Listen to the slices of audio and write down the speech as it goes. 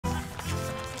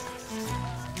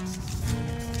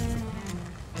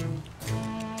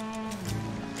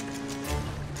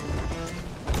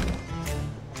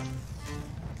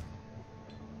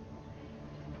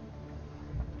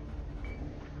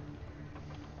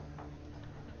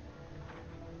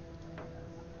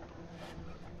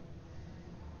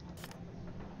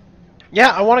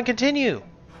Yeah, I want to continue.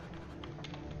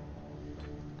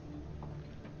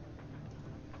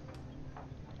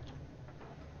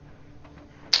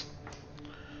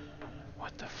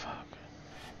 What the fuck?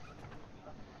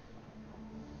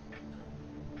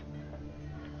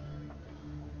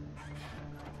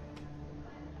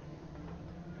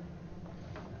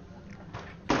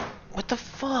 What the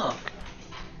fuck?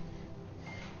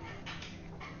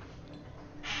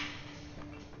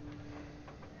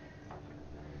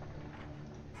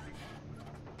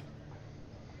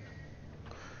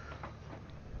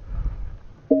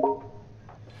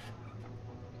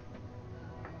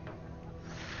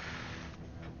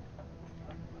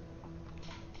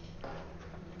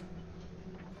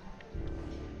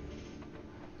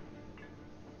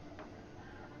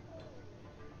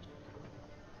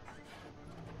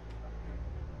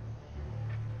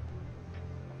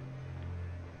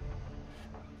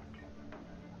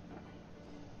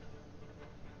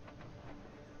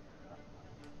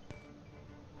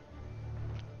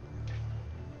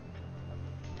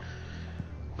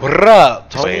 What up,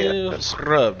 Tony?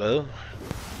 What up, dude?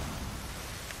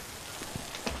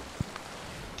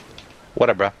 What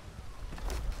up, bro?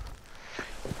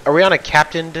 Are we on a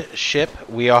captained ship?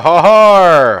 We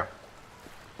are.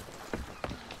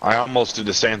 I almost did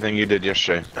the same thing you did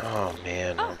yesterday. Oh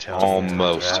man, I'm telling you,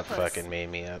 Almost. that fucking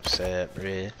made me upset,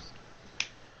 bruh.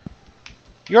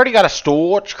 You already got a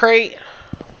storage crate?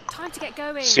 Time to get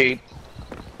going. See,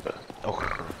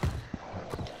 Oh,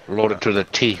 loaded to the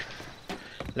teeth.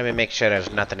 let me make sure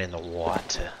there's nothing in the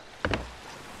water.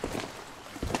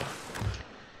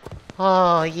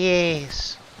 Oh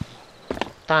yes.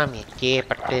 Tommy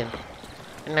Captain.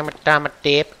 And I'm a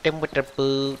Captain with the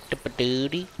boot, the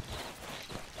booty.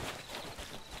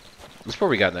 That's where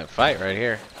we got in that fight right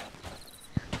here.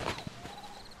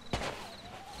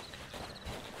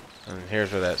 And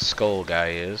here's where that skull guy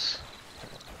is.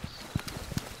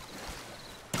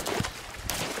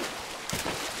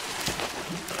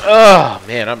 Oh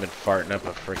man, I've been farting up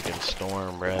a freaking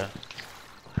storm, bruh.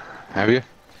 Have you?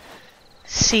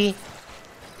 See,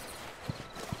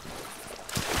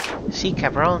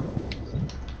 cabron.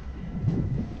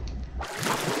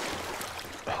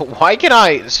 Why can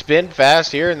I spin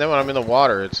fast here and then when I'm in the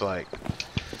water it's like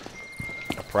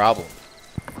a problem?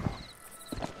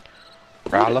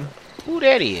 Problem? Who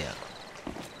that is?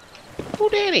 Who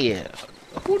that is?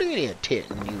 Who that is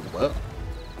titting you up?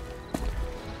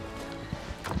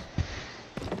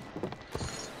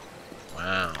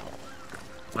 Wow.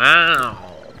 Wow.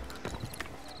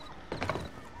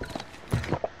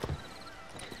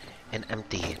 An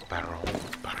empty barrel.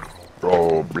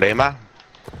 Problema?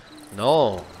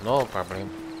 No, no problem.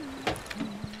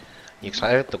 You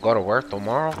excited to go to work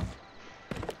tomorrow?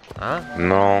 Huh?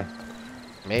 No.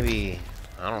 Maybe,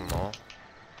 I don't know.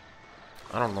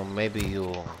 Maybe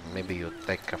you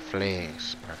take a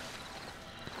flex, bro.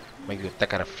 Maybe you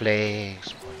take a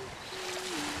flex, bro.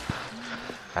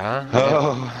 Huh?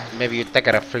 Oh. Maybe you take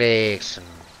a flex and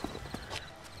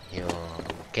you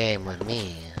game with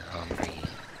me, hombre.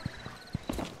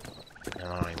 You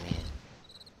know what I mean?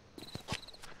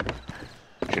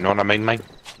 Do you know what I mean, mate?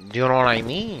 Do you know what I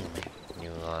mean?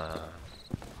 You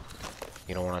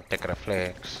don't want to take a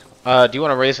flex. Do you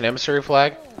want to raise an emissary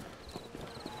flag?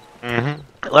 Mm-hmm.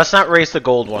 Let's not raise the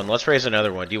gold one. Let's raise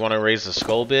another one. Do you want to raise the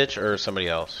skull bitch or somebody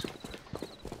else?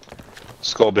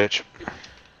 Skull bitch.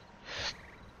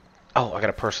 Oh, I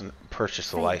gotta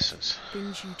purchase the license.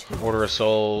 Brings you to Order of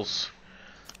Souls.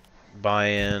 Buy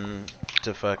in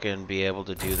to fucking be able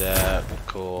to do that.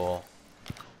 Cool.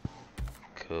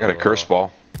 Cool. Got a curse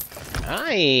ball.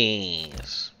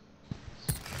 Nice.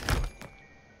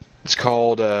 It's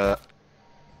called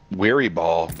Weary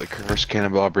Ball. The curse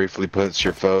cannonball briefly puts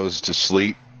your foes to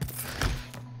sleep.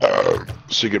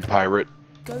 So you can pirate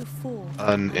go forth.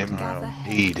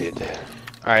 unimpeded.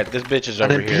 Alright, this bitch is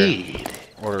over here. Unimpeded.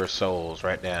 Order of Souls,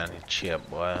 right down your chip,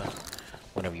 boy.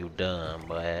 Whenever you done,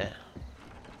 boy.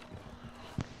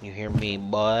 You hear me,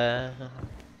 boy?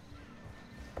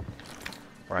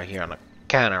 Right here on the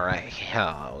counter, right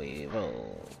here. We go.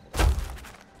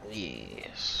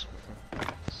 Yes.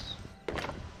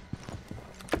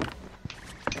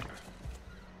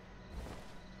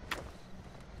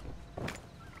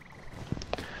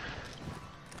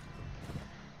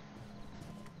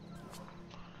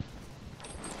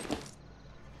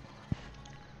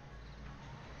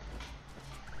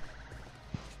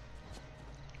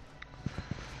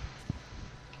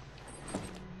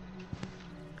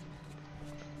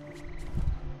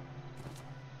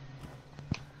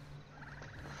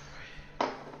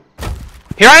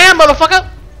 Here I am, motherfucker!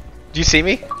 Do you see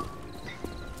me?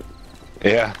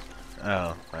 Yeah.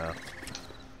 Oh, wow.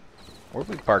 Where'd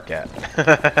we park at?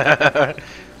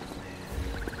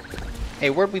 Hey,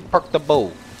 where'd we park the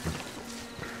boat?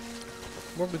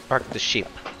 Where'd we park the ship?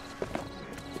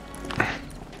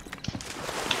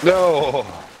 No.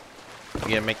 You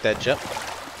gonna make that jump?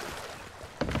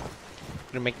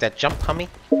 You gonna make that jump, homie?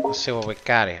 Let's see what we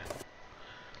got here.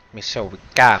 Let me see what we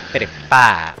got.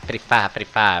 55, 55,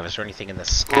 55. Is there anything in the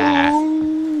sky?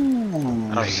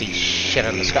 I don't see shit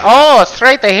in the sky. Oh,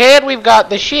 straight ahead we've got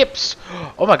the ships.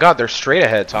 Oh my god, they're straight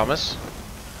ahead, Thomas.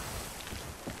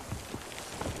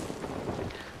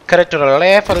 Cut it to the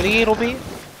left a little bit.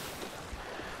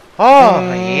 Oh,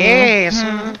 yes.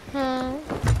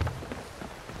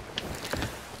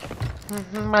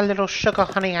 My little sugar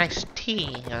honey iced tea,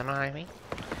 you know what I mean?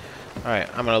 Alright,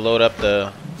 I'm gonna load up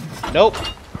the... Nope.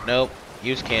 Nope.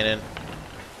 Use cannon.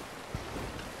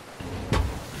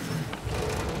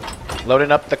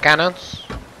 Loading up the cannons.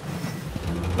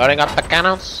 Loading up the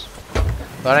cannons.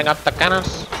 Loading up the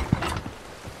cannons.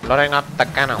 Loading up the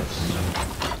cannons.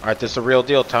 Alright, this is the real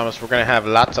deal, Thomas. We're gonna have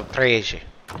lots of treasure.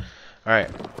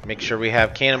 Alright, make sure we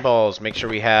have cannonballs. Make sure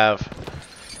we have...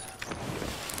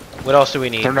 What else do we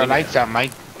need? Turn the lights out,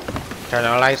 Mike. Turn the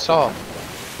lights off.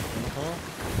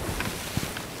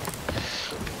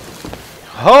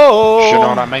 Oh! Sure know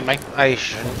what I mean, Mike? I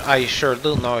sure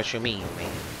do know what you mean,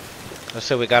 man. Let's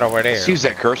see what we got over there. Let's use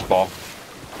that curse ball.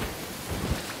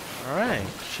 Alright,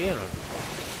 chill.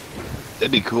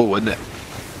 That'd be cool, wouldn't it?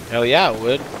 Hell yeah, it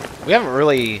would. We haven't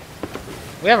really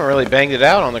banged it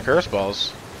out on the curse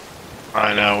balls.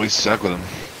 I know, we suck with them.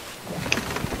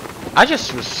 I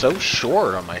just was so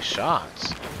short on my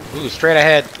shots. Ooh, straight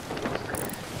ahead.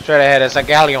 Straight ahead, it's a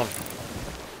galleon.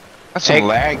 That's some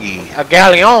laggy. A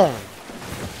galleon,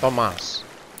 Thomas.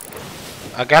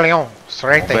 A galleon,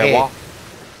 straight ahead.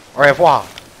 Au revoir.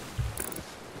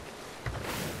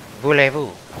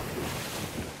 Voulez-vous?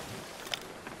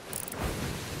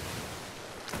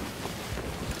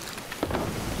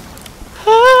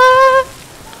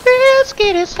 Let's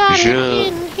get it started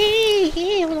in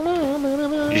here.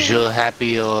 Je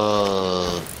happy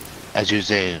as you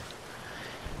say.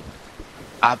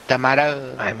 Up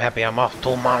tomorrow. I'm happy I'm off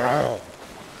tomorrow.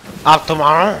 Off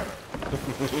tomorrow.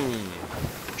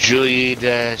 Je eat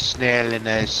a snail in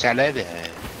a salad.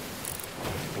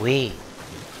 Oui.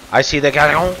 I see the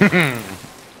galleon.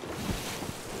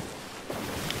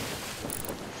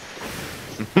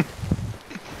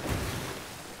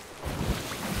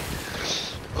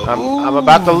 I'm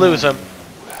about to lose him.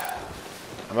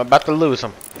 I'm about to lose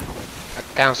him. I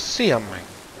can't see him, man.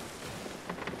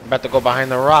 I'm about to go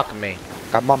behind the rock, man.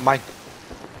 Come on, Mike.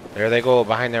 There they go,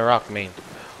 behind their rock, man.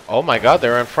 Oh my god,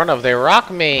 they're in front of their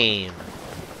rock, man.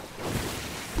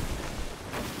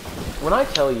 When I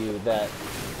tell you that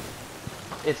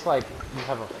it's like you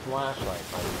have a flashlight,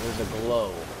 like there's a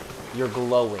glow. You're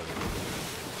glowing.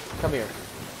 Come here.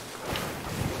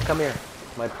 Come here,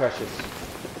 my precious.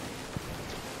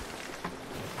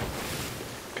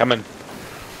 Coming.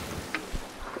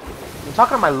 I'm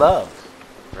talking to my love,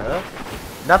 bruh.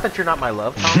 Not that you're not my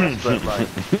love, Thomas, but like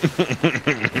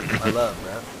my love,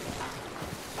 bruh.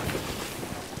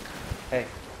 Hey,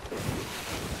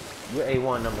 you're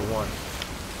A1 number 1.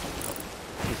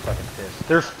 He's fucking pissed.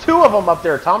 There's 2 of them up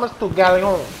there, Thomas. 2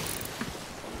 galleons.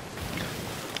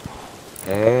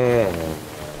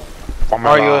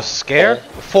 Are you scared?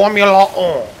 Formula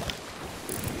 1.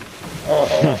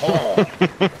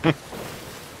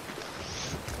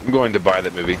 I'm going to buy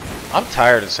that movie. I'm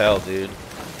tired as hell, dude.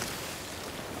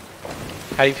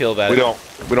 How do you feel about We it? don't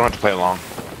have to play along.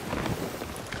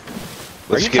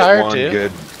 Let's you get tired, one too?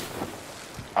 good.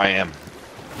 I am.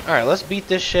 Alright, let's beat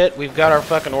this shit. We've got our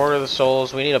fucking Order of the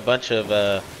Souls. We need a bunch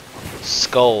of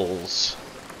skulls.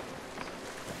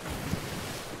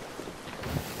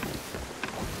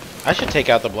 I should take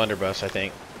out the blunderbuss, I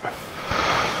think.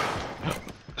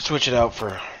 Switch it out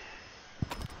for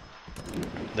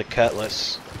the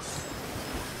cutlass.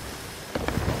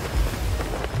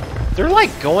 They're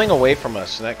like going away from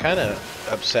us, and that kind of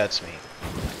upsets me.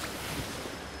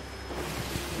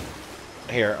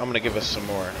 Here, I'm gonna give us some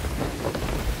more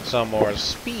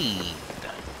speed.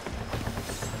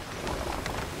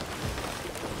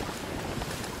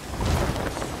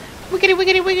 Wiggity,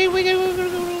 wiggity, wiggity, wiggity,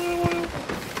 wiggity.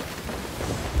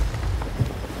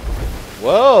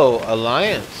 Whoa,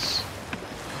 Alliance.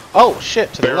 Oh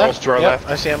shit, to the Barrels left. to our left.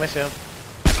 I see him, I see him.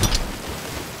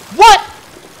 What?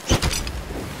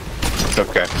 It's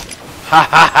okay. Ha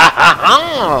ha ha ha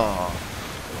ha!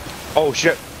 Oh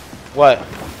shit. What?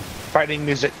 Fighting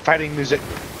music. Fighting music.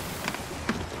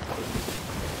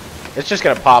 It's just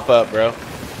gonna pop up, bro.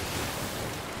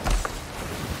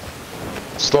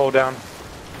 Slow down.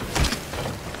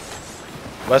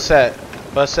 Bust that.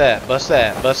 Bust that. Bust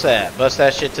that. Bust that. Bust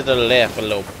that shit to the left a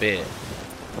little bit.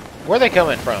 Where are they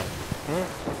coming from?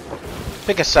 Hmm?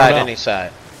 Pick a side, any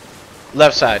side.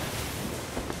 Left side.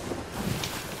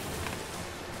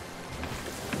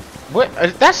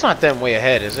 What? That's not them way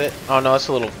ahead, is it? Oh no, it's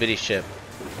a little bitty ship.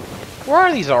 Where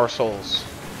are these arseholes?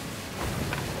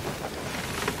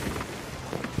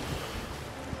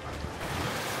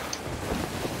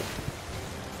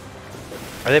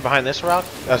 Are they behind this rock?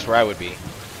 That's where I would be.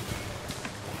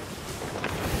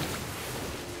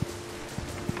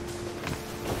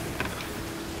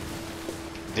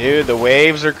 Dude, the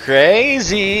waves are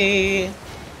crazy.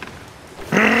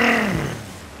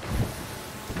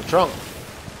 Trunk.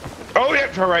 Oh yeah,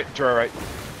 to our right, to our right.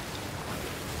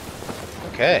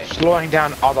 Okay. Slowing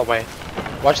down all the way.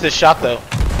 Watch this shot though.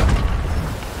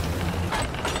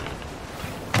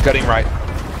 Cutting right.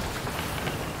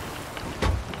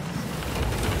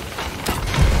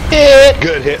 Hit.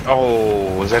 Good hit.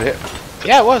 Oh, was that hit?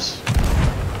 Yeah, it was.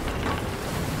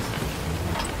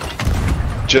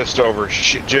 Just over.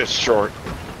 Just short.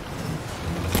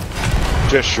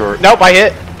 Just short. Nope, I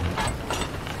hit.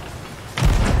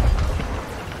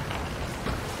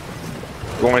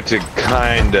 Going to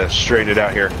kind of straighten it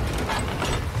out here.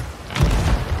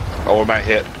 Oh, we might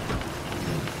hit.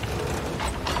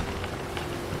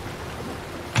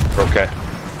 Okay.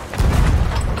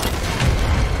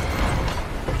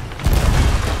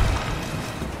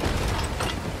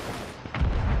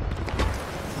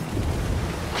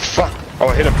 Fuck. Oh,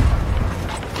 I hit him.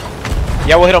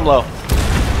 Yeah, we'll hit him low.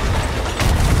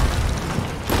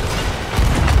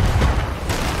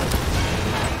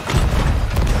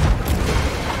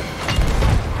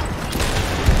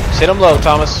 Hit him low,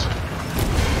 Thomas.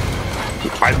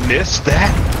 I missed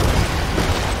that?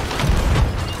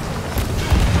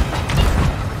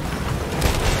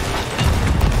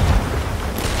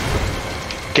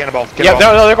 Cannonball. Yeah,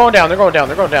 no, they're going down. They're going down.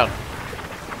 They're going down.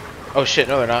 Oh shit,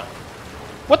 no, they're not.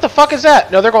 What the fuck is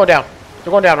that? No, they're going down.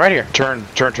 They're going down right here. Turn.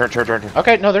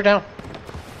 Okay, no, they're down.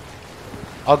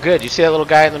 All good. You see that little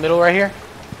guy in the middle right here?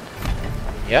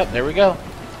 Yep, there we go.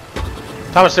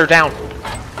 Thomas, they're down.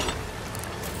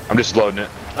 I'm just loading it.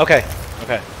 Okay,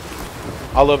 okay.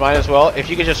 I'll load mine as well. If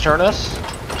you could just turn us.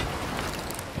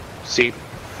 See,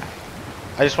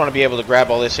 I just want to be able to grab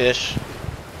all this ish.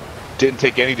 didn't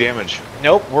take any damage.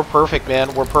 Nope, we're perfect,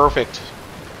 man. We're perfect.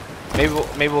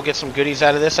 Maybe we'll get some goodies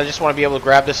out of this. I just want to be able to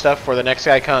grab this stuff before the next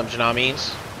guy comes. You know what I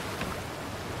means?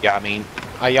 Yeah, I mean.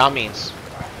 Yeah means.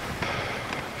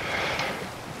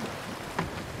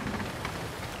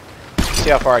 See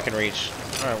how far I can reach.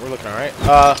 All right, we're looking all right.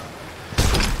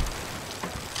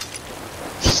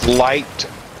 Slight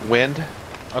wind,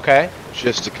 Okay.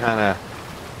 just to kind of.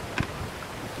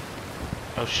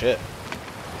 Oh shit.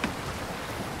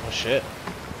 Oh shit.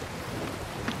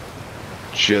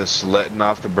 Just letting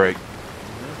off the brake.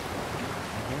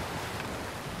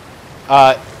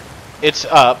 It's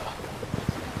up.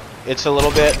 It's a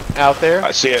little bit out there.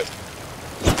 I see it.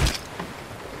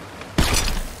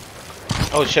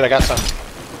 Oh shit, I got some.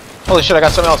 Holy shit, I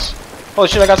got something else. Holy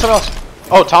shit, I got something else.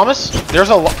 Oh, Thomas, there's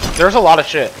a lot of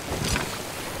shit.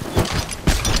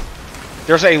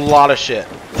 There's a lot of shit.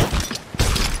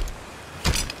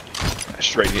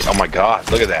 Straight. Oh my god,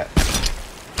 look at that.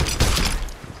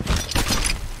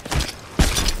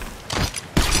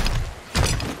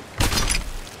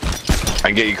 I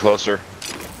can get you closer.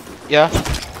 Yeah.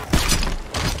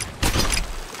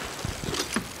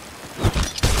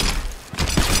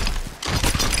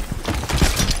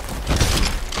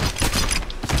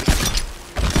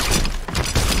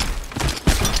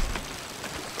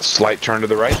 Slight turn to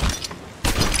the right.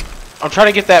 I'm trying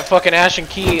to get that fucking ashen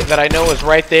key that I know is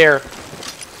right there.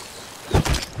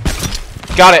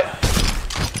 Got it.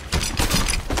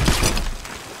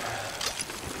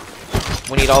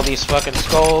 We need all these fucking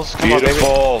skulls. Come on, baby.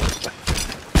 Beautiful.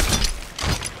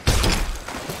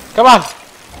 Come on.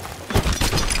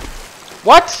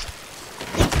 What?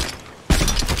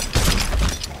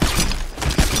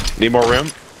 Need more room?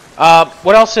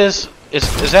 What else is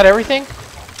that everything?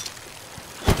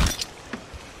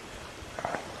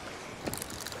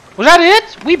 Was that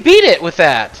it? We beat it with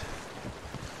that.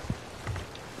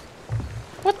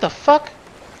 What the fuck?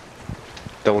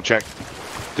 Double check.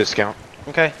 Discount.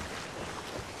 Okay.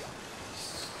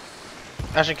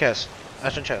 Ashen chest.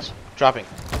 Ashen chest. Dropping.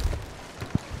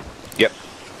 Yep.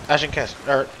 Ashen chest.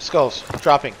 Or skulls.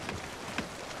 Dropping.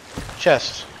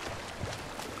 Chest.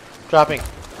 Dropping.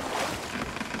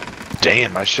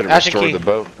 Damn, I should have Ashen restored key. the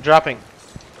boat. Dropping.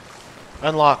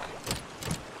 Unlock.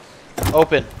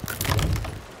 Open.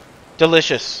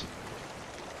 Delicious.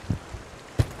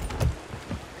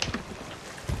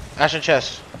 Ashen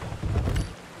chest.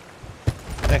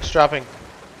 Next, dropping.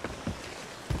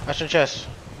 Ashen chest.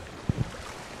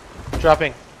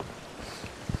 Dropping.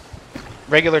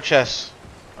 Regular chest.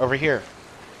 Over here.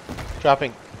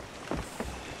 Dropping.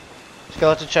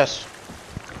 Skeleton chest.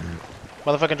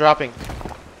 Motherfucking dropping.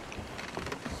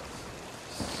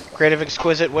 Creative,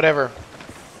 exquisite, whatever.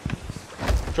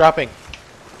 Dropping.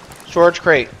 Storage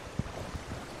crate.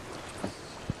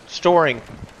 Storing.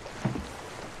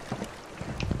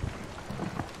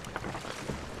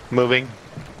 Moving.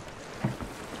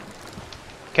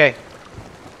 Okay.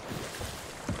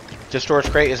 This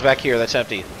storage crate is back here. That's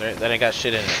empty. That ain't got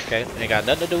shit in it. Okay? Ain't got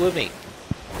nothing to do with me.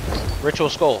 Ritual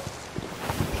skull.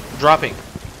 Dropping.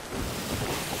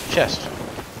 Chest.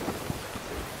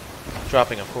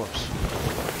 Dropping, of course.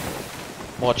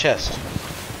 More chest.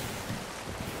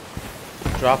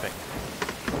 Dropping.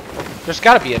 There's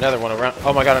gotta be another one around.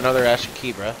 Oh my god, another ashen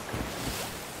key, bruh.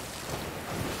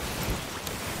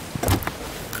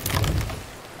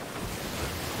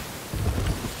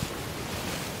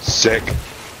 Sick.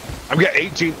 I've got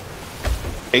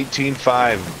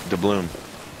 18.5 doubloon.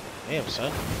 Damn,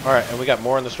 son. Alright, and we got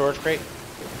more in the storage crate?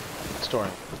 Storing.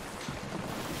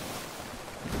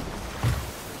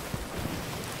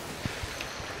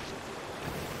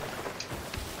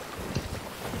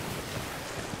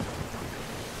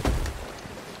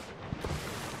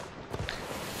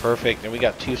 Perfect. And we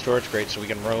got 2 storage crates so we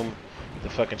can roam the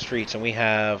fucking streets. And we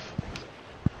have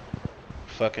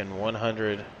fucking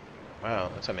 100.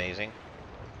 Wow, that's amazing.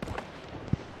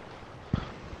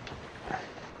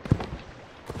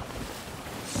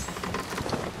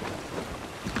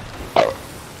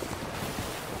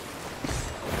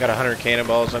 Got 100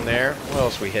 cannonballs in there. What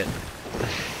else we hitting?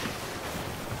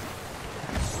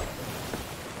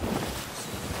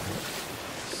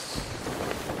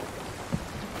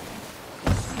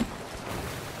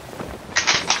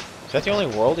 Is that the only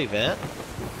world event?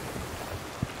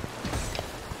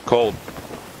 Cold.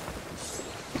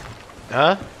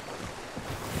 Huh?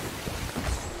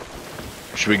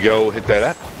 Should we go hit that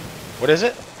up? What is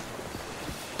it?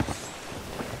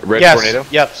 Red Yes. tornado?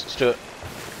 Yep, let's do it.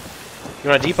 You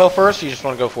want a depot first or you just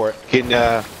want to go for it?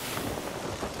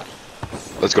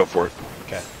 Let's go for it.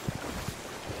 Okay.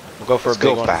 We'll go for Let's a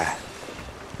big go one. by.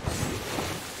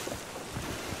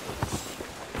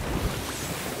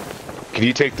 Can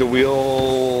you take the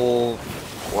wheel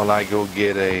while I go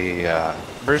get a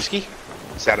Brewski?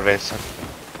 Cerveza?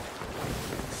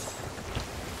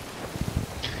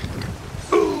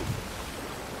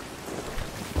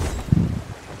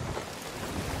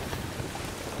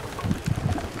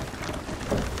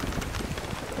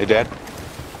 Hey, Dad.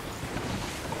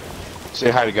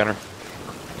 Say hi to Gunner.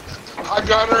 Hi,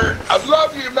 Gunner. I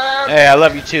love you, man. Hey, I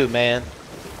love you too, man.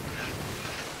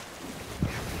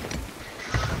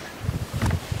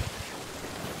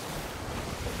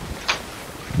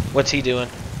 What's he doing?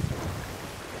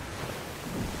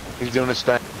 He's doing his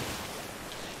thing.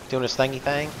 Doing his thingy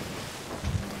thing?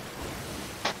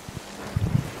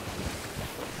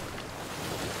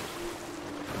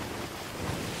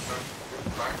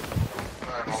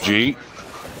 G.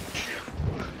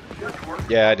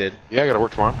 Yeah, I did. Yeah, I gotta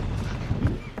work tomorrow.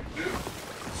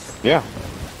 Yeah.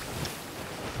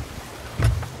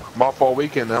 I'm off all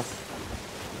weekend now.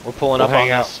 We're pulling We'll up on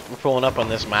hang out. this. We're pulling up on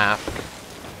this map.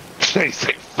 They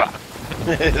say fuck.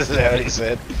 Is that what he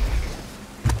said?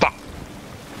 Fuck.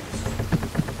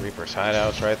 Reaper's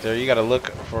hideouts right there. You gotta look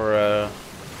for,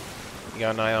 you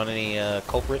got an eye on any,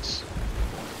 culprits?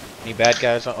 Any bad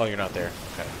guys? Oh, you're not there.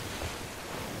 Okay.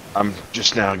 I'm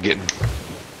just now getting.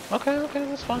 Okay,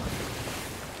 that's fine.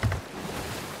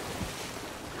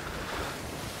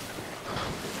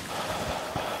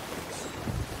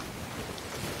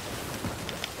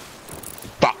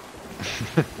 Fuck.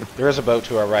 There is a boat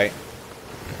to our right.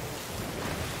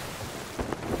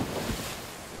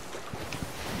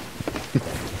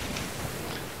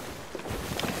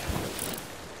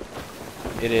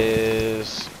 It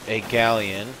is a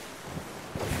galleon.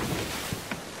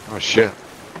 Oh shit.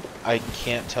 I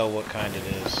can't tell what kind it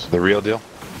is. The real deal?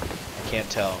 I can't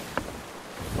tell.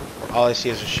 All I see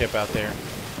is a ship out there.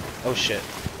 Oh shit.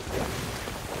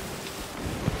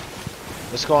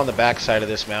 Let's go on the back side of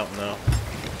this mountain though.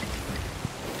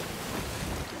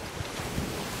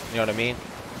 You know what I mean?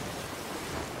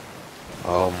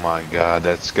 Oh my god,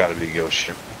 that's gotta be a ghost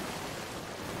ship.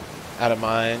 Out of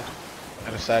mind.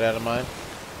 Out of sight, out of mind.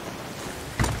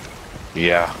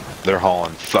 Yeah, they're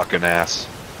hauling fucking ass.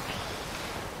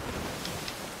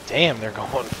 Damn, they're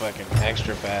going fucking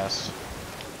extra fast.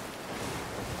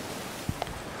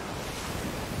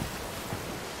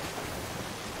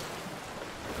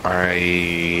 Alright,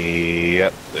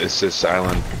 yep, it's this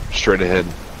island. straight ahead.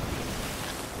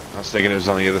 I was thinking it was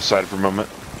on the other side for a moment.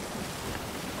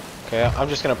 Okay, I'm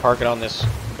just gonna park it on this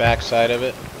back side of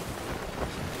it.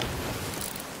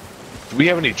 Do we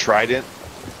have any trident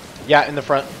Yeah, in the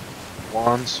front.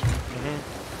 wands?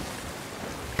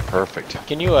 Mm-hmm. Perfect.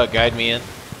 Can you guide me in?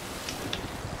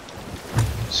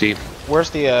 See? Where's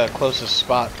the closest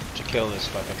spot to kill this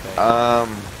fucking thing?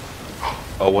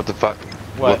 Oh, what the fuck?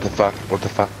 What? What the fuck? What the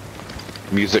fuck?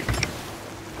 Music.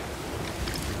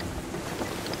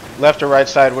 Left or right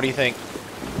side? What do you think?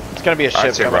 It's gonna be a I'd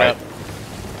ship say coming right.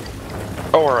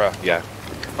 up. Or, yeah.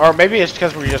 Or maybe it's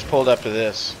because we just pulled up to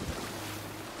this.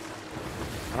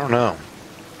 I don't know.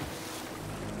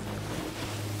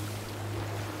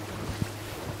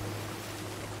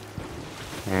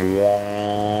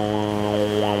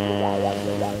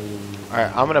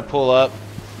 Alright, I'm gonna pull up.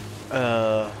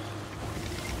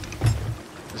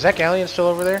 Is that galleon still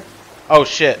over there? Oh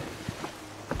shit.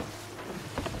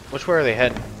 Which way are they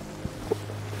heading?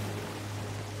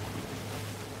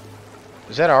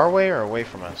 Is that our way or away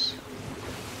from us?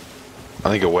 I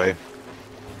think away.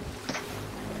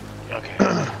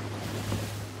 Okay.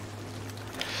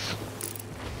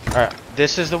 Alright,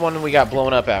 this is the one we got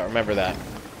blown up at, remember that.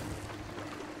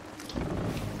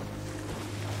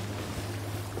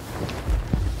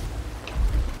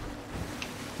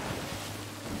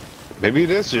 Maybe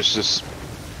it is just this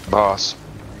boss.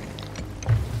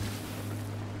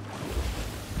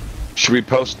 Should we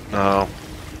post? No.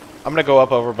 I'm gonna go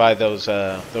up over by those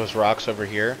rocks over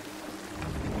here.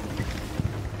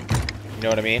 You know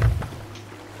what I mean?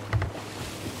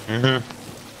 Mm-hmm.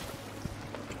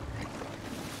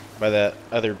 By that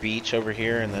other beach over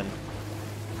here, and then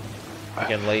I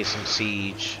can lay some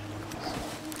siege.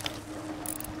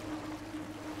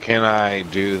 Can I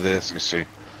do this? Let's see.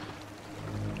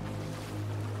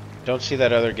 Don't see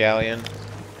that other galleon.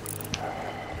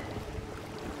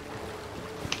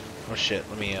 Oh shit,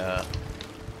 let me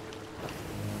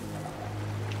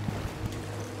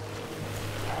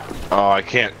Oh, I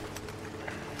can't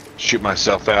shoot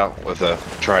myself out with a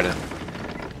trident.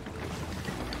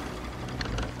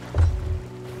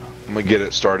 I'm gonna get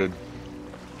it started.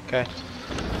 okay.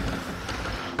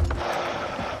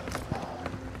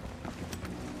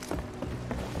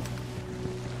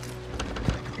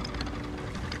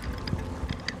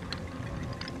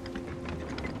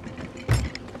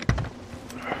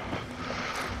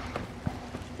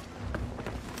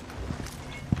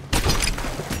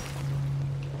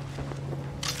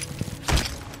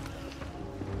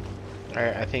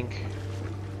 Alright, I think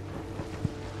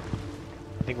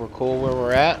we're cool where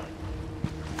we're at.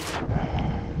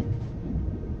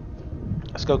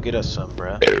 Let's go get us some,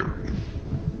 bruh.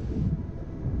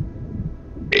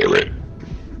 Aaron.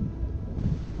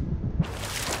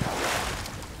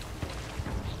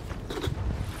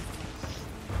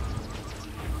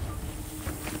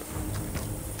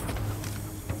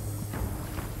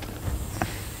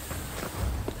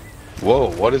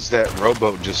 Whoa, what is that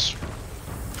rowboat just...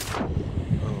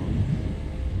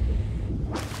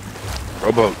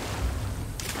 Rowboat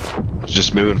is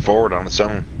just moving forward on its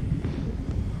own.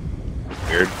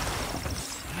 Weird.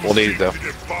 We'll need it though.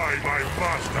 Defy my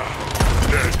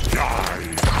master, then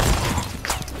die.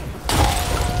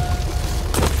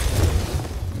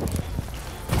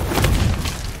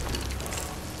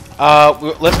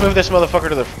 Let's move this motherfucker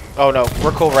to the... Oh no,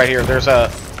 we're cool right here. There's a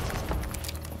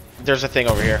thing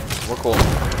over here. We're cool.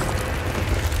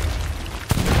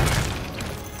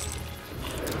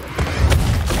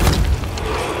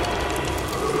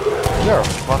 You're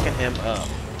fucking him up.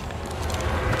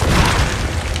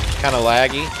 Kinda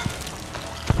laggy.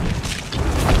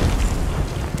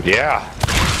 Yeah.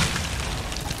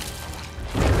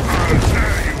 I'll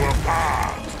tear you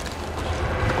apart.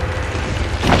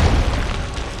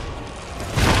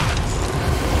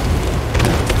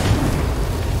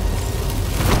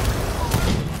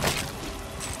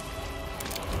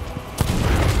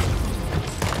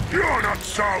 You're not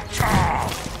so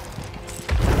tough.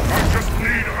 I just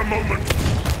need a moment.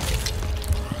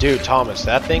 Dude, Thomas,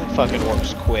 that thing fucking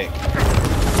works quick.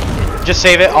 Just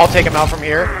save it. I'll take him out from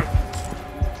here.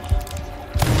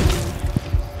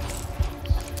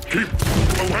 Keep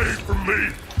away from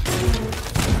me.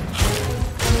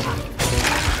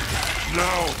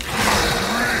 Now,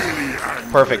 I'm really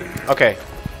angry. Perfect. Okay.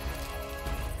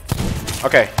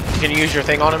 Okay. Can you use your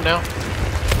thing on him now?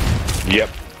 Yep.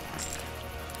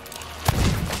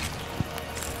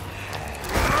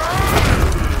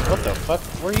 What the fuck?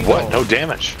 Where are you What? going? No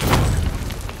damage.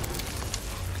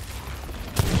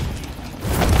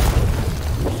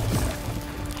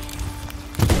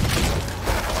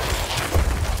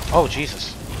 Oh,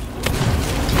 Jesus.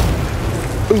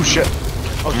 Oh shit.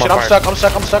 Oh I'm shit, on I'm fire. stuck, I'm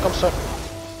stuck, I'm stuck, I'm stuck.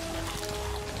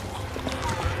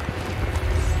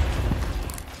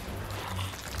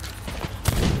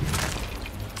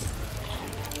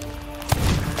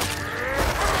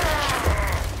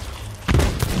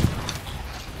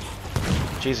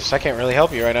 Jesus, I can't really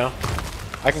help you right now.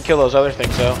 I can kill those other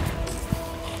things though.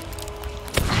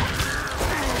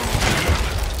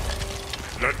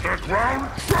 Let the ground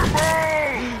tremble!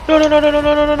 No, no, no, no, no,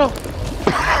 no, no, no, no.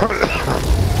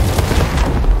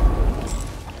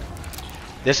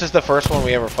 This is the first one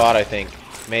we ever fought, I think.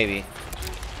 Maybe.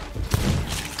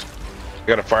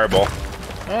 Got a fireball.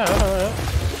 Yeah, I don't know.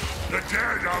 The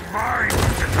dead are mine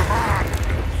to command!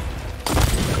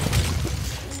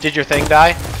 Did your thing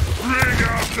die? Bring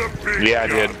out the big Yeah, I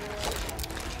gun. did.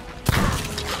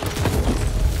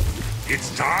 It's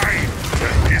time to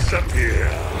disappear.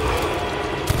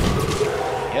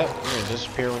 Yep, you're gonna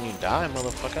disappear when you die,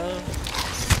 motherfucker.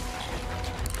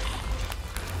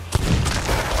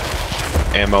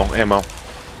 Ammo, ammo.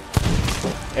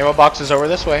 Ammo box is over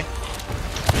this way.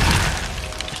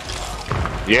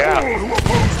 Yeah. All who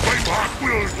oppose Flameheart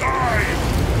will die!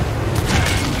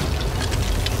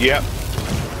 Yep.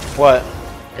 What?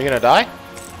 Are you gonna die?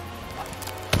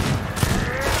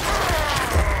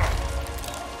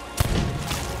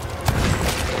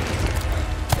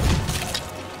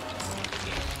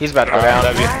 He's about to go down.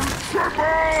 Ground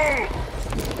tremble!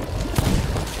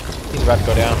 He's about to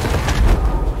go down.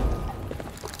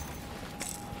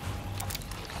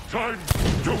 Time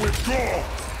to withdraw!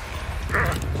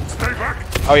 Stay back!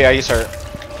 Oh yeah, he's hurt.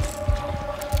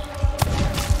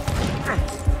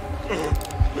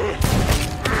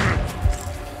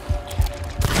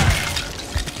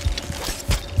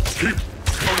 Keep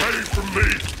away from me!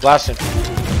 Blast him.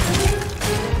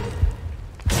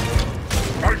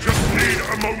 I just need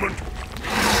a moment!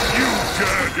 You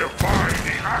dare defy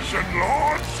the Ashen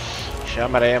Lords? Shit,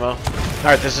 I'm out of ammo.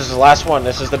 Alright, this is the last one.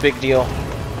 This is the big deal.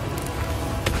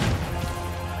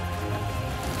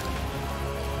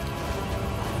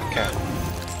 Okay.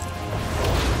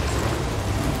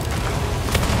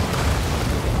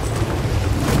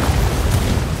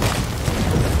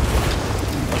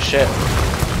 Oh shit.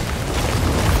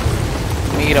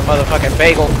 Let me eat a motherfucking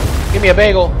bagel. Give me a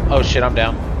bagel. Oh shit, I'm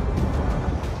down.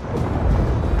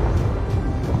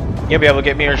 You'll be able to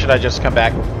get me, or should I just come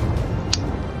back?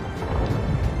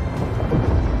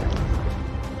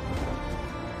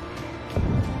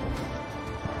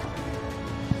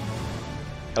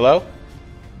 Hello?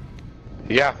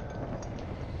 Yeah.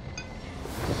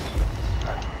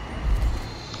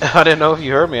 I didn't know if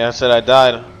you heard me. I said I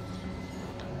died.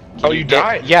 Oh, you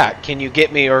died? Yeah. Can you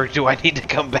get me, or do I need to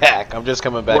come back? I'm just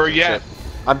coming back. Where to the you at? ship.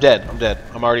 I'm dead. I'm dead.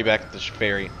 I'm already back at the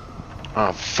ferry.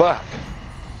 Oh, fuck.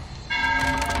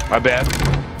 My bad.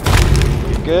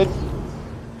 You good?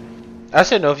 I just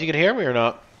didn't know if you could hear me or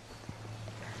not.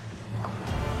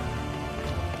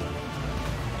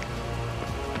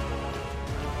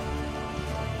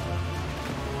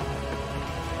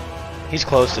 He's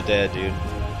close to dead, dude.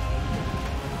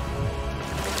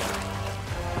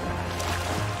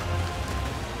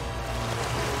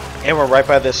 And we're right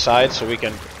by this side, so we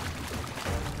can...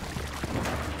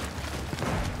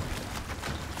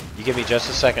 You give me just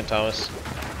a second, Thomas.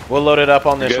 We'll load it up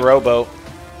on this Good. rowboat.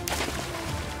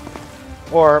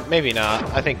 Or maybe not.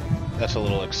 I think that's a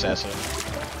little excessive.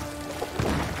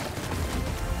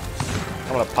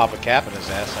 I'm gonna pop a cap in his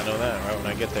ass, I know that, right when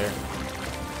I get there.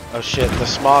 Oh shit, the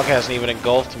smog hasn't even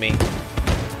engulfed me.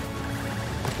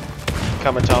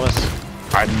 Coming, Thomas.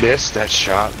 I missed that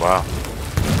shot. Wow.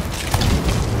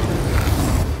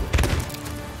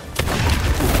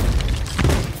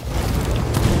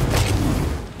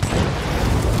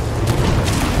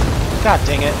 God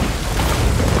dang it.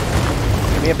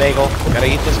 Give me a bagel. Gotta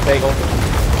eat this bagel.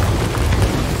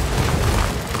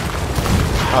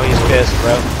 Oh, he's pissed,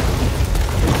 bro.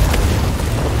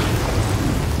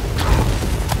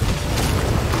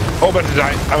 Oh, I'm about to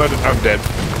die. I'm dead.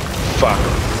 Fuck.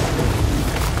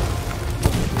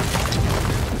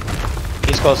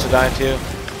 He's close to dying too.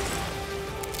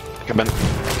 Come in.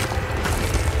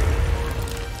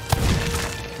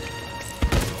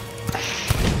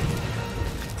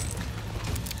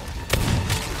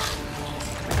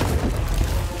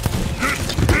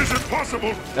 This isn't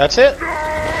possible! That's it. No!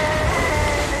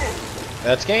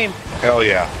 That's game. Hell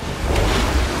yeah.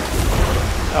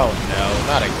 Oh no,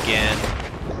 not again.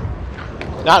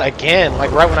 Not again.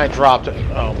 Like right when I dropped.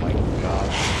 Oh my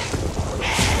gosh.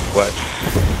 What?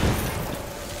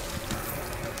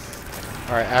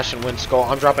 Alright, Ashen Wind Skull.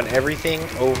 I'm dropping everything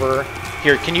over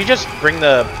here. Can you just bring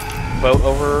the boat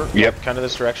over? Yep. Like, kind of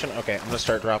this direction? Okay, I'm gonna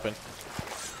start dropping.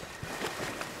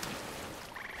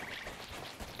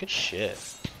 Good shit.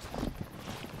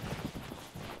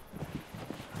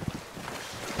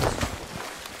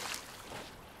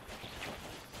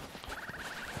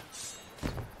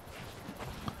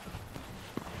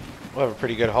 We'll have a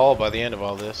pretty good haul by the end of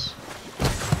all this.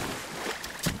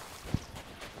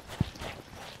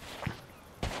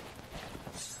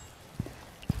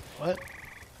 What?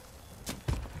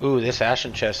 Ooh, this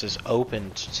ashen chest is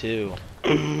opened too.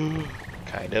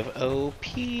 Kind of OP.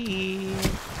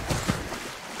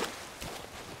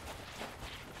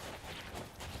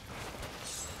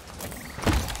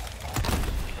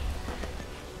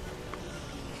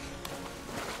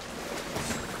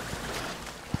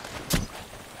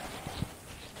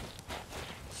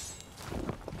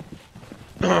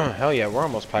 Hell yeah, we're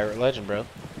almost Pirate Legend, bro.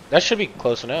 That should be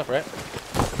close enough, right?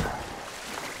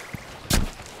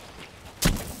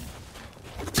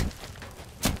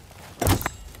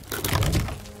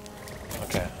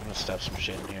 Okay, I'm gonna stuff some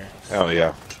shit in here. Oh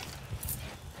yeah.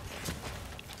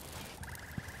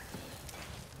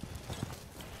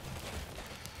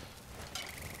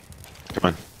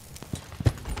 Come on.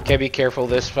 Okay, be careful.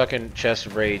 This fucking chest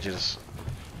of rage is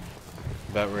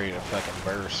about ready to fucking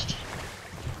burst.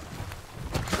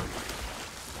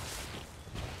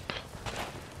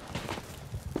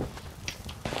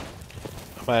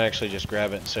 I might actually just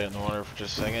grab it and set it in the water for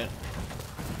just a second.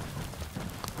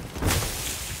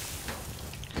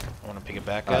 I want to pick it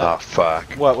back Oh up.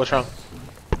 fuck. What? What's wrong?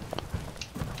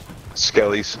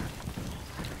 Skellies.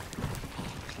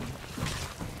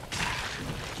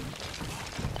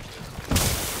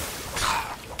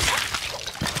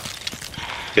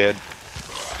 Dead.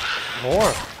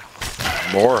 More.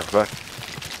 More. Fuck.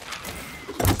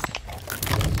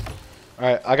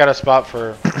 Alright, I got a spot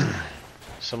for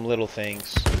some little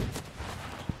things.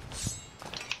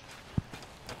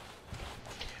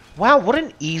 Wow, what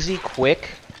an easy, quick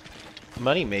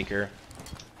money maker.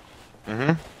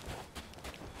 Mm-hmm.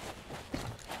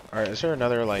 Alright, is there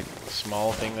another, like,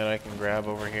 small thing that I can grab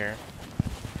over here?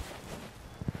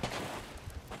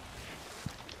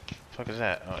 What the fuck is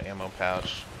that? Oh, ammo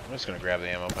pouch. I'm just gonna grab the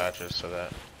ammo pouches so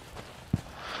that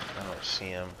I don't see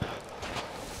them.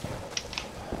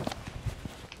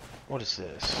 What is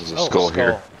this? There's a skull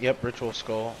here. Yep, ritual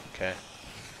skull. Okay.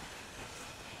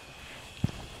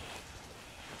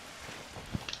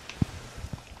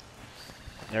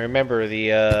 Now remember,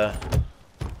 the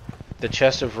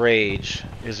chest of rage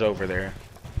is over there.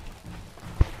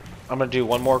 I'm gonna do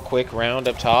one more quick round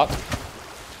up top.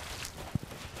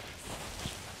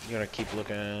 I'm gonna keep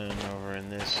looking over in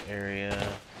this area.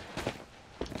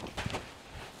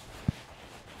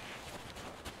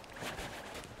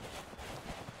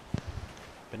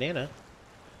 Banana.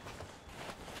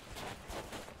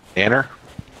 Anner?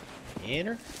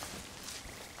 Enter.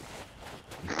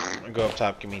 I'll go up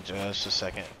top. Give me just a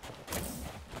second.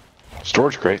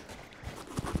 Storage crate.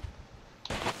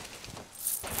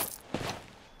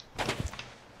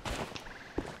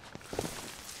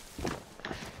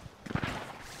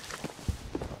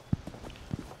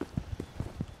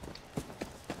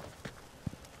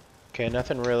 Okay,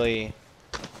 nothing really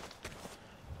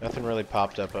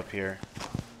popped up here.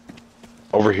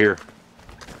 Over here.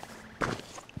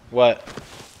 What?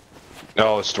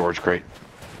 No, a storage crate.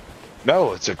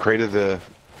 No, it's a crate of the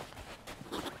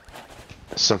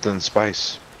something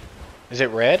spice. Is it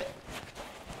red?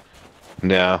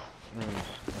 No.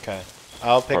 Okay.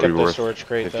 I'll pick Probably up the worth storage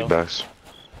crate though. $50.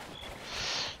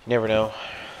 Never know.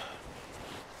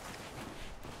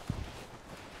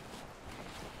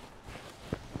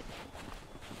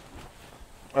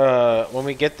 When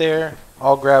we get there,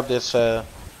 I'll grab this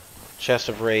chest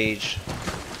of rage.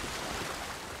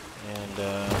 And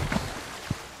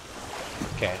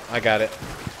okay, I got it.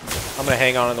 I'm gonna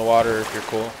hang on in the water if you're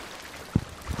cool.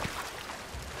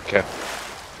 Okay.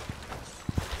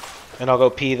 And I'll go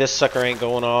pee. This sucker ain't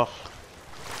going off.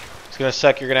 It's gonna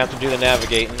suck. You're gonna have to do the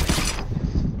navigating.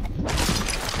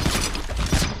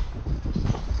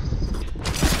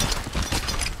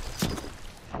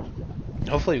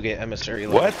 Hopefully you get emissary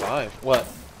level What? 5. What?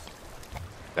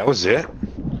 That was it?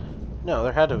 No,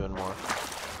 there had to have been more.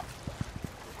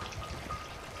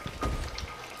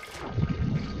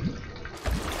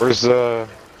 Where's the...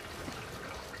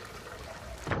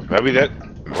 Maybe that...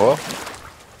 Well...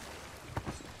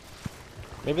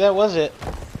 Maybe that was it.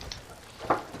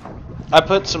 I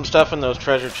put some stuff in those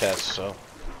treasure chests, so...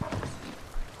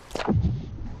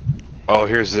 Oh,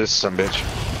 here's this sumbitch.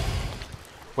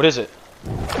 What is it?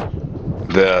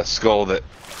 The skull that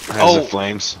has the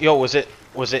flames. Yo, was it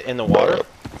in the water?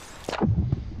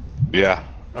 Yeah.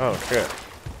 Oh shit.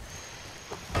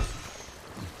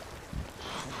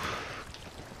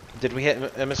 Did we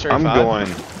hit emissary 5? I'm going...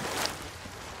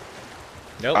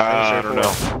 Nope. I don't know.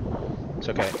 know. It's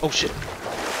okay. Oh shit.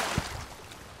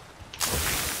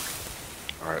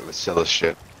 Alright, let's sell this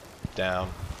shit. Down.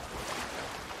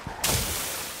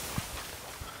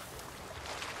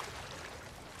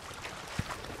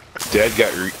 Dad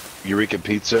got Eureka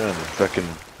Pizza and fucking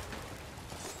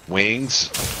wings.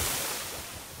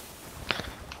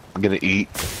 I'm gonna eat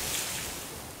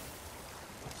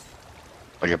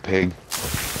like a pig.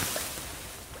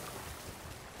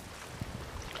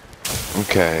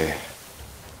 Okay.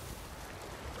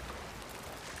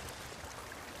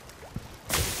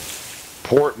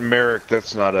 Port Merrick,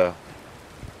 that's not a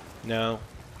No.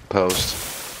 post.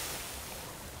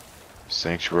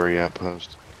 Sanctuary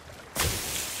outpost.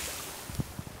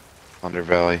 Plunder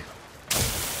Valley.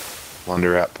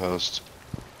 Plunder outpost.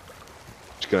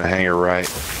 Just gonna hang her right.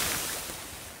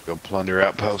 Go plunder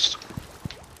outpost.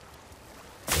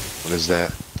 What is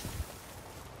that?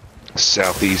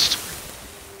 Southeast.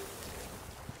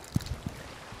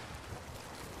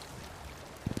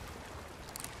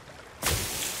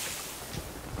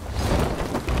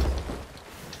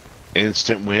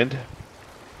 Instant wind.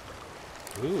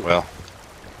 Ooh. Well,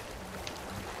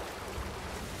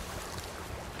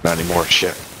 not anymore.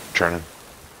 Shit. Turning.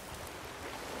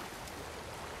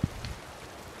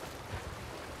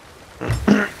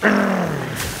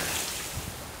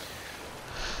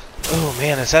 Oh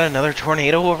man, is that another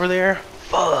tornado over there?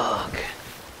 Fuck.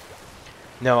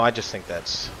 No, I just think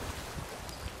that's...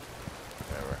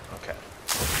 Whatever. Okay.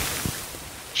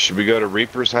 Should we go to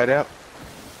Reaper's hideout?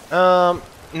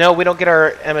 No, we don't get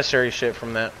our emissary shit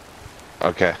from that.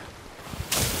 Okay.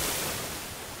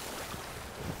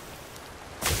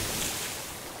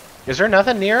 Is there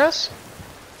nothing near us?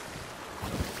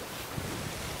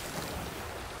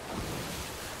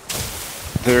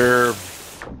 There...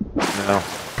 No.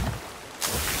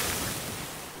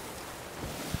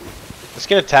 Let's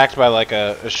get attacked by like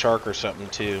a shark or something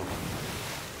too.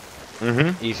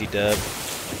 Mm-hmm. Easy dub.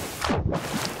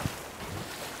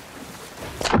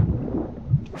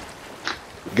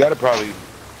 Gotta probably...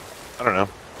 I don't know.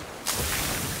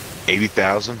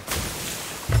 80,000?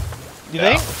 You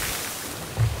think?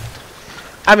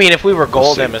 I mean, if we were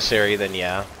gold see. emissary, then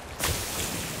yeah.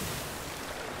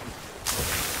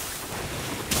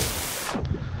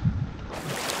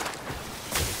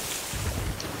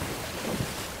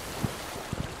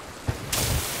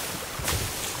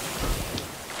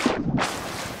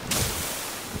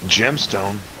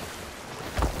 Gemstone.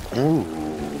 Ooh.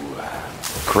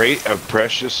 Crate of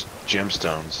precious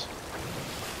gemstones.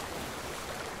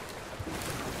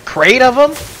 Crate of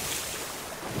them?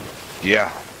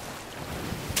 Yeah.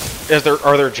 Are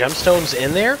there gemstones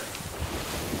in there?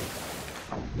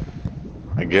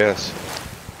 I guess.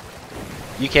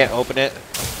 You can't open it.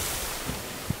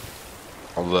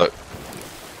 I'll look.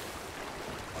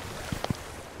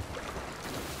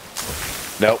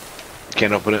 Nope.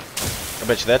 Can't open it. I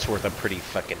bet you that's worth a pretty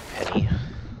fucking penny.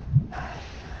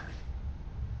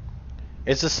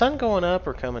 Is the sun going up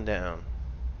or coming down?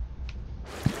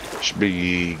 Should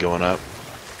be going up.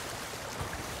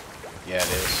 Yeah, it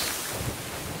is.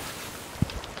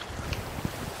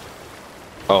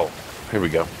 Oh, here we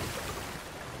go.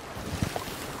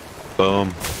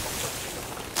 Boom.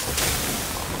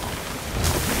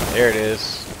 There it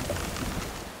is.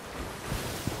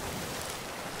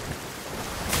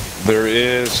 There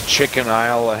is Chicken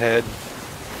Isle ahead.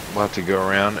 We'll have to go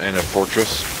around and a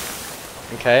fortress.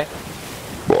 Okay.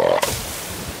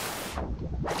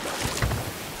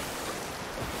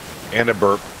 And a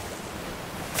burp.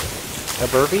 A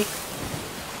burpee?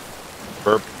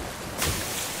 Burp.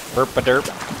 Burp a derp.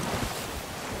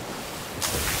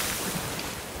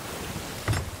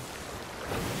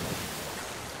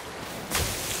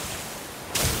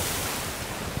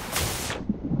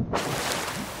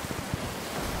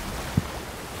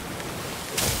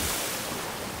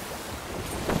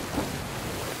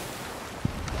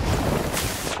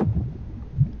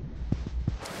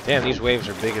 Damn, these waves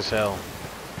are big as hell.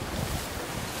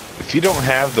 If you don't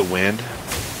have the wind,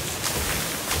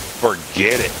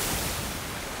 forget it.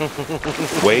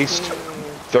 Waste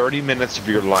 30 minutes of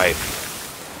your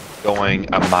life going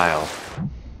a mile.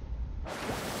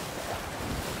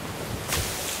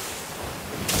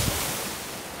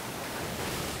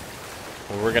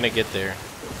 Well, we're gonna get there.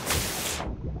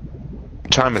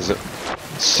 What time is it?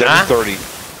 7:30.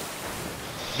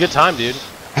 Good time, dude.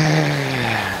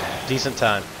 Decent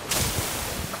time.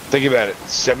 Think about it.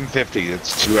 7:50.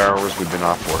 It's 2 hours we've been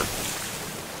off work.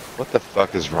 What the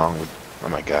fuck is wrong with... Oh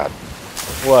my god.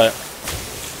 What?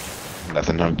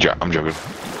 Nothing. I'm joking.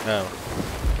 Oh.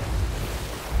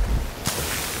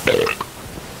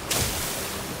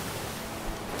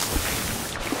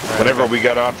 Whenever whenever we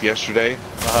got off yesterday,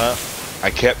 Uh-huh.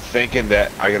 I kept thinking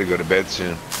that I gotta go to bed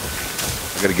soon.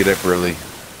 I gotta get up early.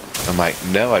 I'm like,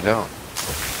 no, I don't.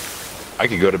 I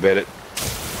could go to bed at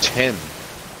 10.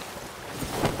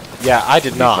 Yeah, I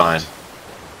did Be not. fine.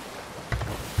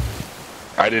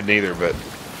 I didn't either, but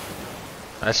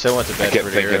I still went to bed kept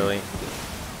pretty thinking- early.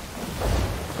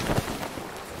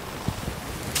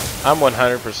 I'm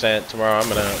 100% tomorrow. I'm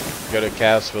gonna go to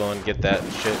Cassville and get that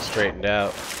shit straightened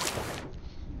out.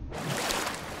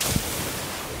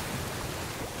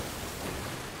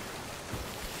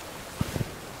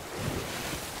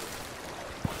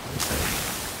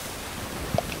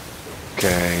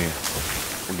 okay,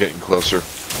 we're getting closer.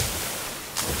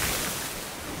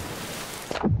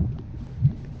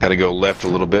 Gotta go left a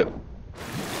little bit.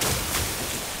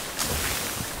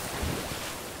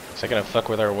 Is that gonna fuck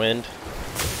with our wind?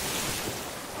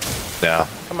 Now,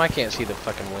 Come on, I can't see the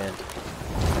fucking wind.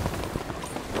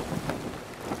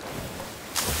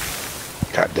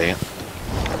 god damn.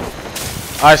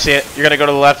 Oh, I see it. You're gonna go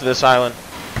to the left of this island.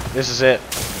 This is it.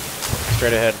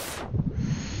 Straight ahead.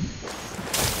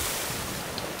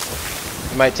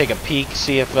 You might take a peek,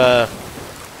 see if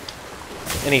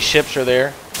any ships are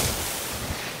there.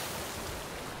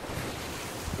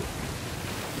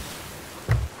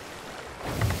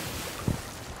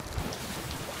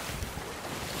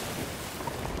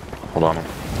 Hold on.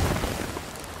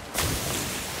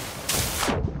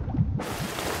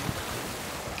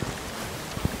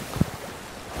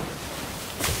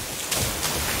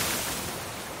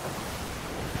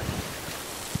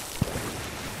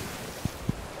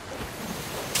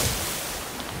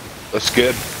 That's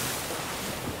good.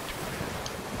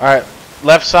 Alright,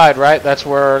 left side, right? That's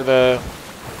where the...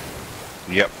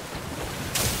 Yep.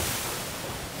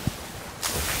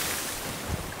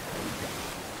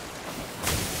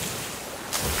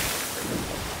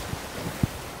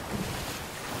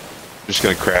 Just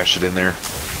gonna crash it in there.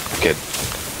 Good.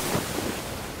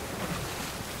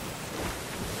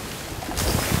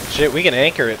 Shit, we can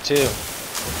anchor it too.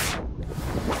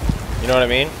 You know what I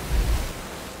mean?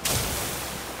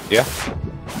 Yeah.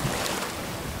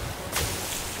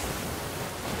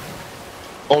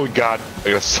 Oh god, I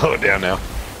gotta slow it down now.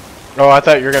 Oh, I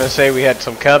thought you were gonna say we had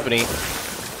some company.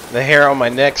 The hair on my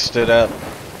neck stood up.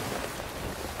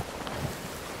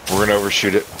 We're gonna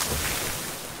overshoot it.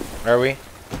 Are we?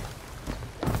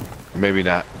 Maybe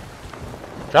not.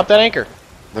 Drop that anchor.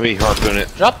 Let me harpoon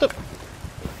it. Drop the...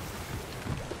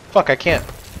 Fuck, I can't.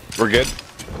 We're good.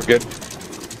 We're good.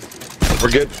 We're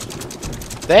good.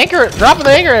 The anchor, dropping the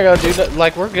anchor, I go, dude.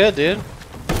 Like, we're good, dude.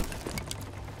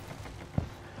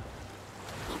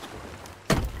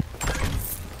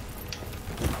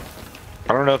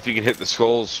 I don't know if you can hit the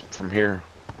skulls from here.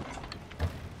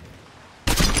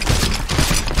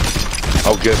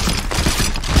 Oh, good.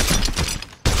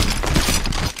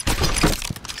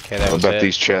 Okay, that What was about it.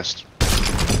 these chests?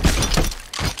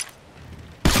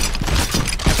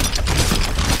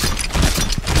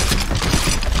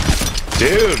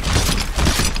 Dude!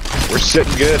 We're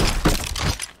sitting good.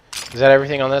 Is that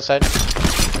everything on that side?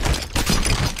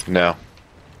 No.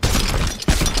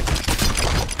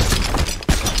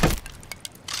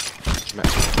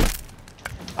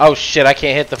 Oh shit, I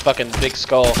can't hit the fucking big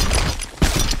skull.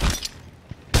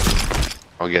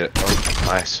 I'll get it. Oh,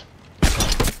 nice.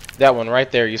 That one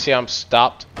right there. You see I'm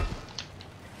stopped?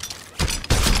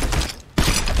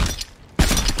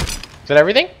 Is that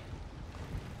everything?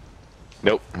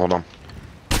 Nope, hold on.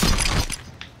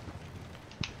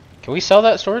 Can we sell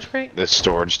that storage crate? This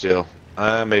storage deal.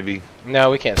 Maybe.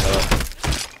 No, we can't sell it.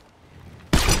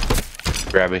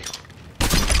 Grabby.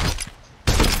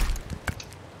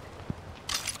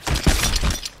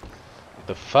 What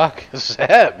the fuck is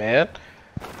that, man?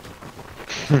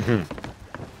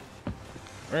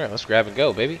 Alright, let's grab and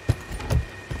go, baby.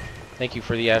 Thank you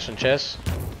for the ashen chest.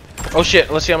 Oh shit,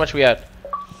 let's see how much we had.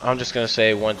 I'm just gonna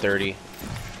say 130.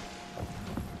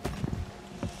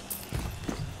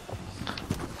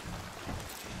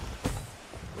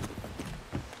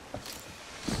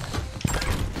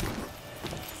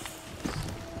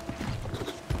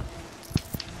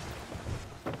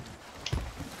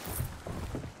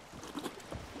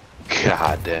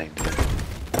 God dang, dude.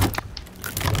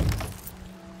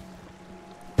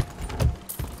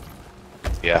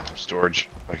 Yeah, storage.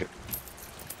 Like it.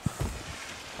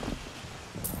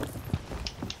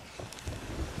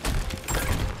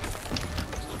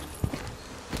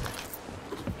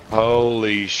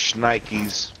 Holy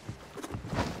shnikes.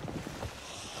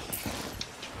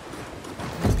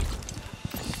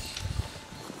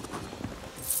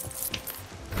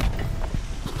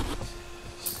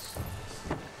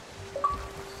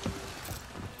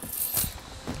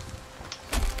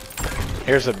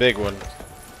 Here's a big one.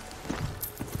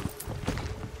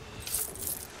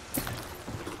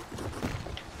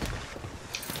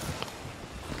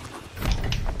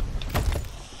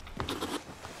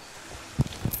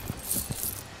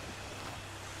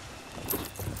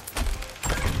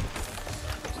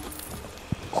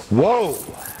 Whoa!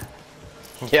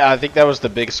 Yeah, I think that was the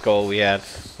big skull we had.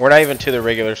 We're not even to the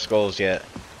regular skulls yet.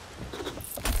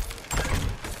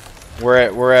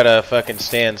 We're at a fucking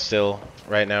standstill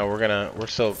right now. We're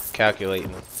still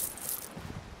calculating.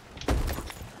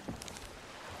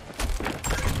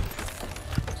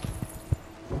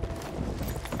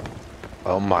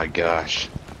 Oh my gosh.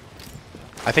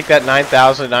 I think that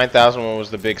 9,000 one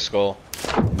was the big skull.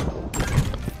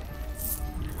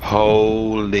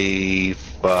 Holy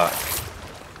fuck.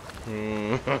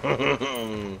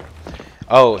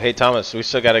 Oh, hey Thomas, we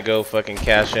still gotta go fucking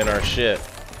cash in our shit.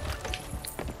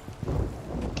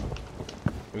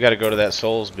 We gotta go to that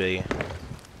Soulsby.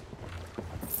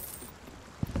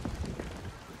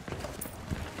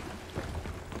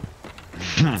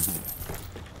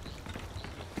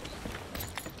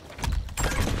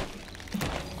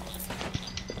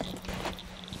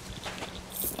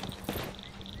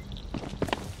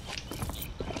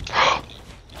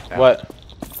 What?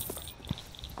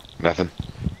 Nothing.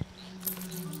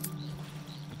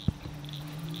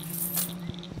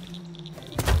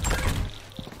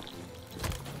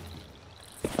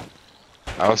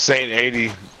 I was saying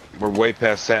 80. We're way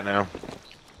past that now.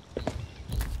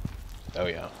 Oh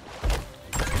yeah.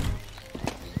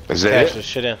 Is that Cash it? this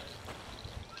shit in.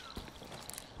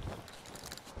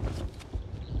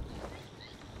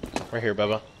 Right here,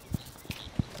 Bubba.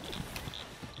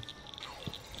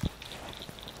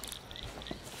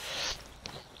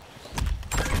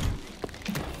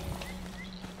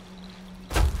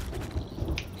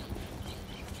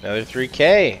 Another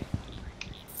 3K.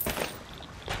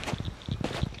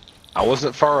 I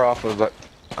wasn't far off of like,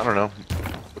 I don't know.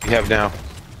 What do you have now?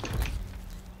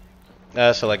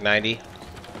 So like 90.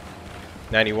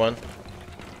 91.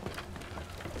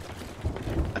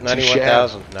 Not too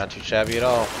 91,000. Not too shabby at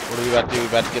all. What are we about to do? We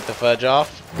about to get the fudge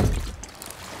off?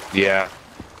 Yeah.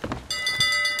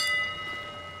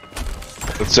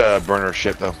 Let's burn our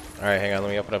shit though. Alright, hang on. Let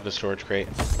me open up the storage crate.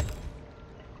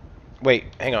 Wait,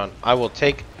 hang on. I will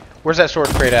take... Where's that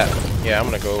storage crate at? Yeah, I'm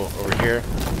gonna go over here.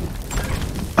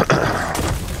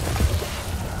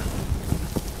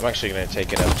 I'm actually gonna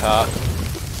take it up top.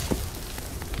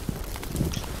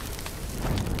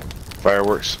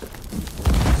 Fireworks.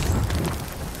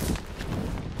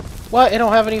 What? It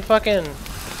don't have any fucking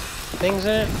things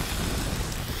in it?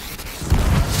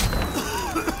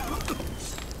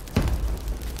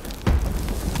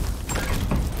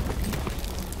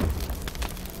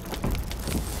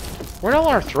 Where'd all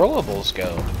our throwables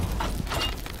go?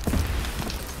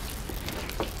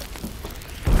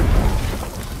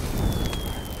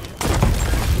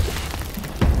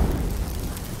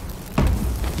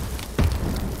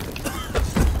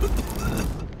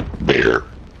 Beer.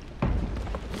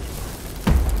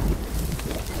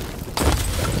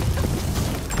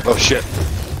 Oh shit.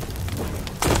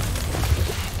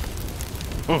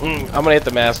 I'm gonna hit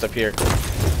the mast up here.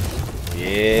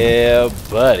 Yeah,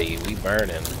 buddy, we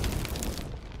burning.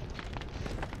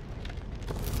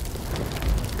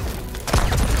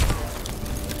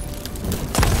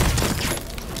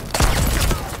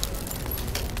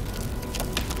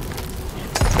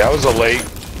 That was a late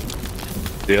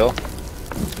deal.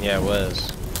 Yeah, it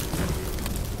was.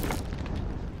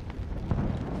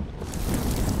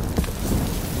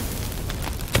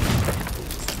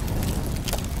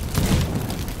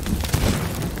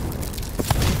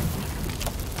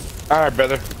 Alright,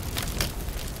 brother.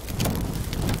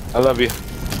 I love you.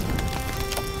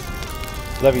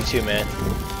 Love you too, man.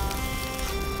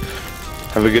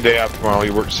 Have a good day out tomorrow.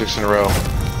 You worked 6 in a row.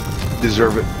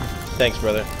 Deserve it. Thanks,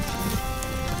 brother.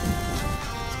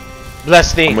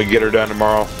 Bless thee. I'm gonna get her done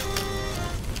tomorrow.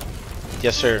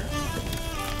 Yes, sir.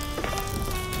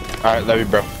 Alright, love you,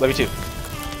 bro. Love you too.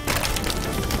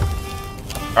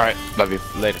 Alright, love you.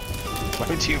 Later. Love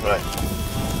you too, bud.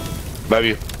 Love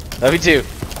you. Love you too.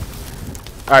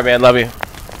 Alright, man. Love you.